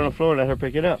 Just drop it on the floor and let her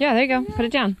pick it up. Yeah, there you go. Put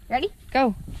it down. Ready?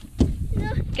 Go.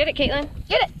 Get it, Caitlin.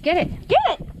 Get it. Get it.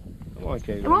 Get it.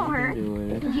 Okay, It won't hurt.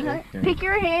 Pick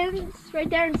your hands right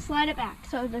there and slide it back.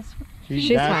 So this. She's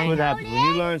That's fine. what happens when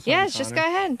you learn something. Yes, just go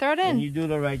ahead and throw it When in. you do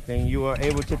the right thing, you are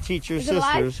able to teach your Is it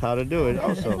live? sisters how to do it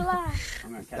also.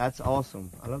 That's awesome.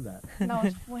 I love that. No,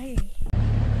 it's way.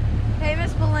 Hey,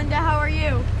 Miss Belinda, how are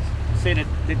you? Say that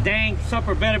the dang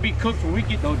supper better be cooked when we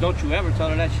get. No, don't you ever tell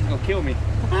her that, she's gonna kill me. Hey,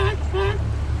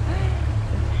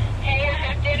 I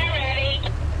have dinner ready.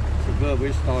 So good,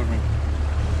 we're starving.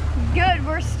 Good,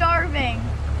 we're starving.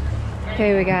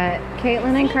 Okay, we got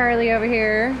Caitlin and Carly over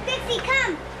here Fixie,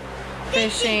 come.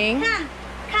 fishing. Come.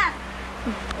 Come.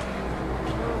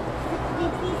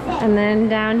 Fixie, sit. And then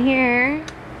down here,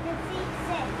 Fixie,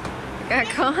 sit. got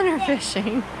Connor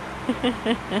fishing.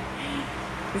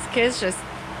 These kids just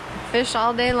fish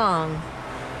all day long.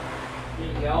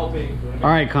 All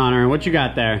right, Connor, what you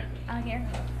got there? Out here.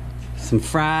 Some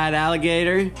fried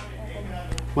alligator.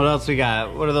 What else we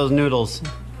got? What are those noodles?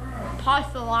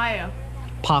 Pastelaya.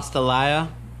 Pastelaya.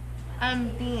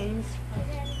 Beans.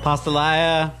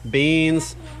 Pastelaya,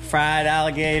 beans, fried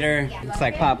alligator. Looks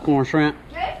like popcorn shrimp.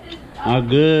 Oh,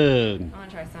 good. I want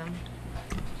to try some.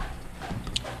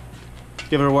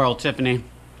 Give it a whirl, Tiffany.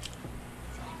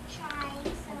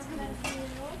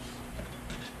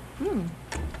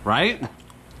 Right?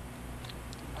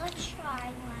 Let's try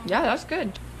one. Yeah, that's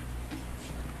good.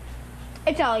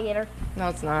 It's alligator. No,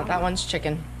 it's not. That one's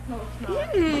chicken.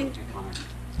 Good.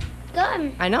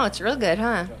 I know, it's real good,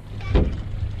 huh?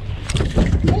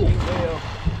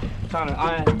 Connor,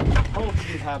 I hope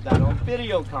you have that on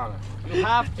video, Connor. You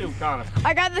have to, Connor.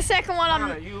 I got the second one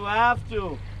Connor, on. you have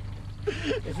to.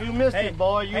 If you missed it,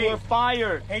 boy, you were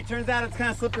fired. Hey, turns out it's kind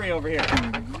of slippery over here.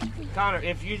 Connor,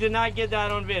 if you did not get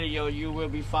that on video, you will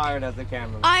be fired as a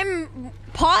cameraman. I'm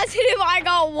positive I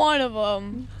got one of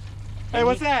them. Hey,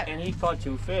 what's that? And he caught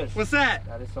 2 fish. What's that?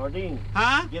 That is sardine.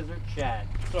 Huh? Gizzard shad.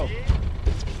 So,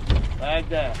 like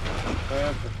that.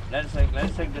 Perfect. Let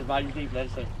it sink this body deep. Let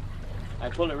it sink. I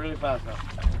pull it really fast now.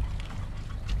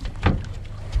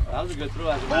 That was a good throw.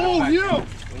 As a matter of fact. Yeah.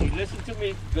 When you listen to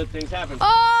me, good things happen.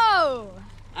 Oh!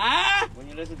 Ah? When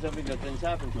you listen to me, good things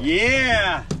happen.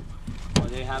 Yeah. Well,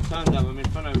 they have tons of them in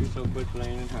front of you, so quit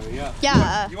playing and hurry up.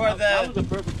 Yeah. You are That was the. a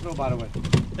perfect throw, by the way.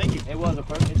 Thank you. It was a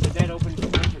perfect. It's a dead open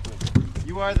perfectly.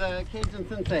 You are the Cajun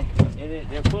sensei.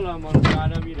 They're full of them on the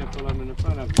side of you. They're full of them in the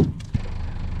front of you.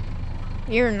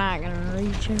 You're not gonna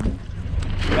reach him.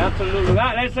 You absolutely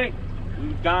got. Let's see.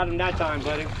 You got him that time,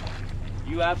 buddy.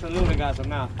 You absolutely got some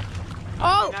now.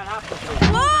 Oh! That hospital.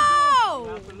 You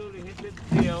Whoa! absolutely hit the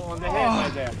deal on the head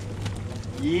right there.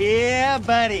 Yeah,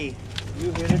 buddy.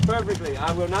 You hit it perfectly.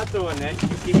 I will not throw a net. You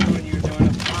keep doing. You're doing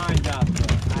a fine job, sir.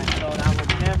 I thought I would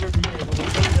never be able to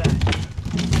do that.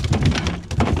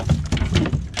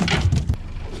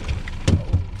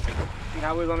 See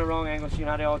how we was on the wrong angle? See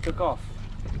how they all took off?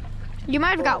 You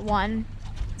might have got one.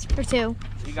 Or two.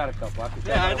 You got a couple. I can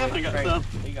tell Yeah, I by the way definitely got you some.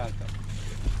 trained. You got a couple.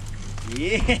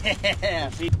 Yeah.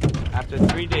 See, after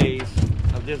 3 days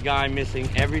of this guy missing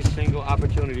every single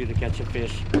opportunity to catch a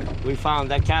fish, we found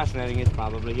that cast netting is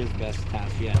probably his best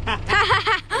task yet.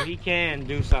 So he can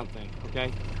do something,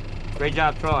 okay? Great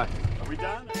job, Troy. Are we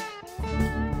done?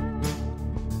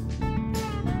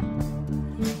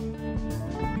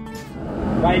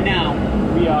 Right now,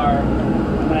 we are,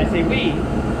 when I say we,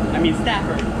 I mean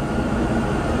Stafford,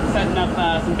 setting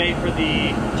up some bait for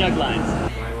the jug lines.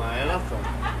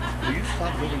 Will you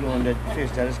stop videoing that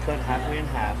fish that is cut halfway in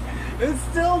half? It's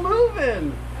still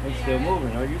moving. It's still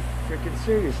moving. Are you freaking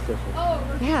serious, Tiffany?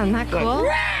 Yeah, isn't that cool? What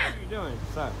are you doing,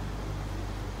 sir?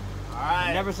 All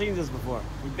right. Never seen this before.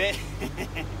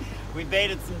 We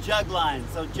baited some jug lines.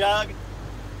 So jug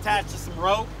attached to some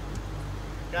rope.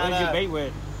 What did you bait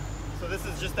with? So this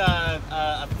is just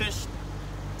a fish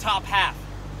top half.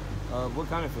 What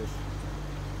kind of fish?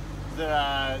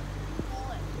 The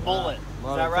mullet.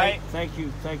 Well, Is that right? Thank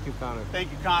you, Connor.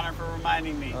 Thank you, Connor, for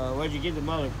reminding me. Where'd you get the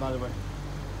mullet, by the way?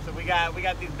 So we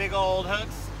got these big old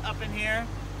hooks up in here.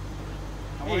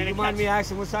 And Hey, you mind me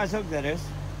asking what size hook that is?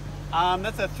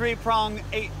 That's a 3-prong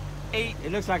 8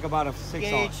 It looks like about a 6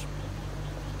 gauge ounce.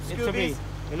 To me, Scoobies.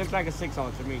 it looks like a 6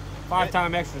 ounce to me. 5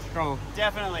 time extra strong.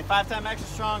 Definitely 5-time extra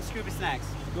strong Scooby snacks.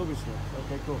 Scooby snacks.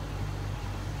 Okay, cool.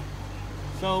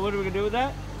 So what are we gonna do with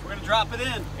that? We're gonna drop it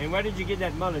in. And where did you get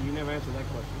that mullet? You never answered that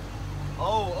question.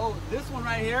 Oh, this one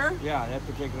right here. Yeah, that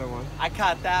particular one. I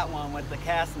caught that one with the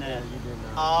cast Yeah, net. you did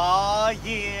not. Oh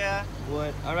yeah.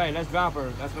 What? All right, let's drop her.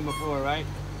 That's number 4, right?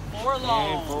 4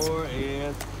 long. And 4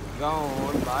 is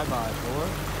gone. Bye bye, 4.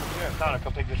 Here, Connor,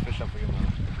 come pick this fish up for your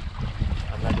mom.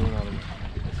 I'm not doing all of it.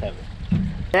 It's heavy.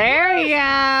 There we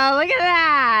go. Look at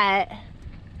that.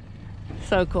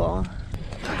 So cool.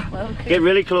 Get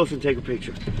really close and take a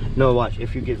picture. No, watch.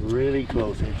 If you get really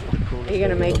close, it's the coolest Are you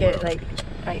gonna thing make in the it world.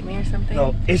 like bite me or something?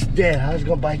 No, it's dead. How's it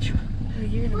gonna bite you? Oh,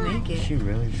 you're gonna make it. She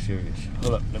really serious.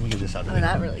 Hold up, let me get this out. Oh,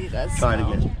 that really does. Try it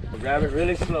smell. again. Grab it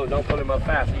really slow. Don't pull him up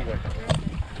fast either.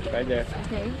 Right there.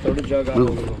 Okay. Throw the jug out.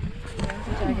 There's the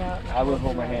jug out. I will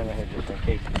hold my hand right here just in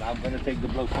case. I'm gonna take the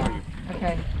blow for you.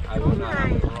 Okay. I will not.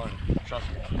 I will run. Trust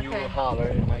me. You Okay. will holler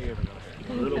in my ear.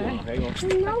 A little Okay. one. Hang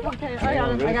on. Okay. Hang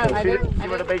on, really I close. did. See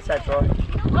where the bait's at, Troy?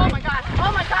 Oh my gosh.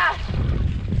 Oh my gosh.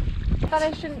 I thought I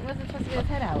wasn't supposed to get his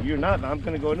head out. You're not. I'm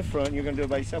gonna go in the front. You're gonna do it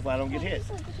by yourself. I don't get hit.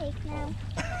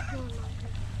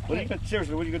 What are you gonna,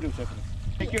 seriously, what are you gonna do, Tiffany?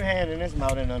 Take your hand in his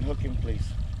mouth and unhook him, please,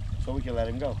 so we can let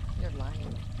him go. You're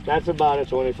lying. That's about a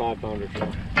 25-pounder.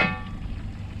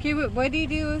 Okay, but what do you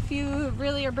do if you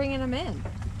really are bringing him in?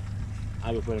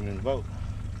 I would put him in the boat.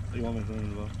 You want me to put him in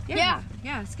the boat? Yeah.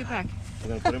 Yeah. Let's get back. I'm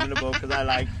gonna put him in the boat because I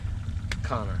like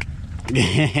Connor.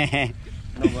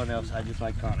 No one else. I just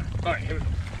like Connor. All right, here we go.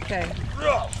 Okay.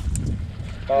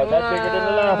 Oh, that's bigger than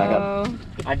the last Whoa. one.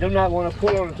 I do not want to pull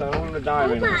on him, so I don't want him to die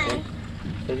right now. Okay?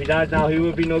 If he dies now, he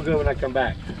will be no good when I come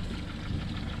back.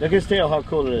 Look at his tail, how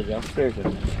cool it is, y'all. Seriously.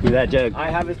 Do that jug. I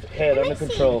have his head under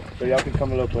control, so y'all can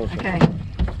come a little closer. Okay.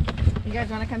 You guys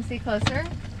want to come see closer?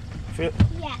 Feel,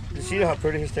 Yeah. you see how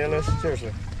pretty his tail is?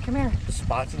 Seriously. Come here. The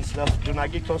spots and stuff. Do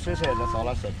not get close to his head. That's all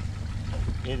I said.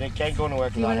 They can't go nowhere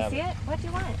Do because you I want to have see it. it? What do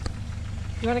you want?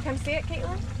 You want to come see it,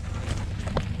 Caitlin?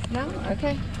 No?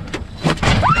 Okay.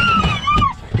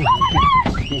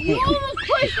 You almost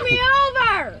pushed me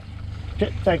over!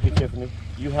 Thank you, Tiffany.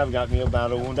 You have got me a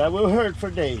battle wound that will hurt for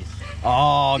days.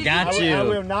 Oh, got I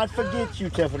will you. not forget you,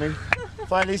 Tiffany.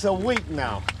 For at least a week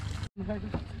now.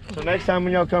 So next time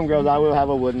when y'all come, girls, I will have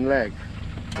a wooden leg.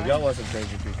 Y'all want some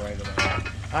crazy people, ain't gonna.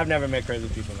 I've never met crazy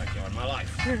people like y'all in my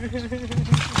life.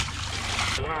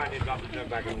 Line and drop the jug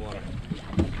back in the water.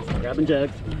 Grabbing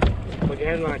jugs. Put your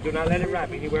hand line. Do not let it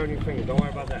wrap anywhere on your fingers. Don't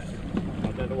worry about that.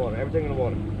 Out there in the water. Everything in the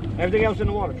water. Everything else in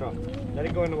the water, Troy. Let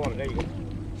it go in the water. There you go.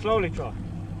 Slowly, Troy.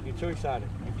 You're too excited.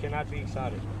 You cannot be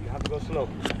excited. You have to go slow.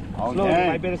 Oh, Slowly. You dang.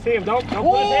 might better see him. Don't put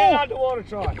his head out the water,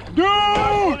 Troy. Dude!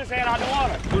 Don't pull his head out the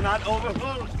water. Do not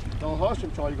overhook. Don't horse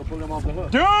him, Troy. You can pull him off the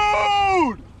hook.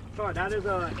 Dude! Troy, that is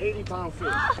a 80-pound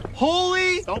fish.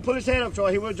 Holy! Don't pull his head up,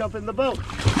 Troy. He will jump in the boat.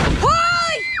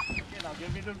 Why? I'll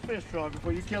give you the fish, Troy,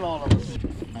 before you kill all of us.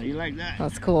 How you like that?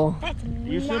 That's cool.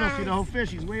 You still don't see the whole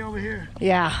fish. He's way over here.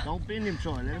 Yeah. Don't bend him,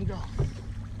 Troy. Let him go.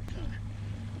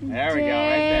 There we go,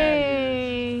 right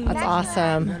there. That's You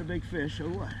awesome. got a big fish, or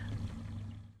what?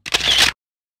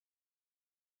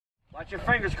 Watch your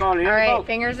fingers, Carly. All right,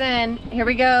 fingers in. Here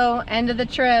we go. End of the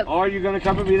trip. Or you're gonna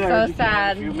come and be there So as you can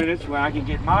sad. in a few minutes where I can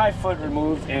get my foot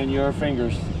removed and your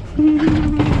fingers.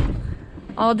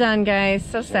 All done, guys.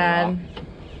 So sad.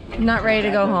 Not ready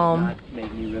to go home. That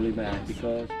make me really mad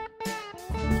because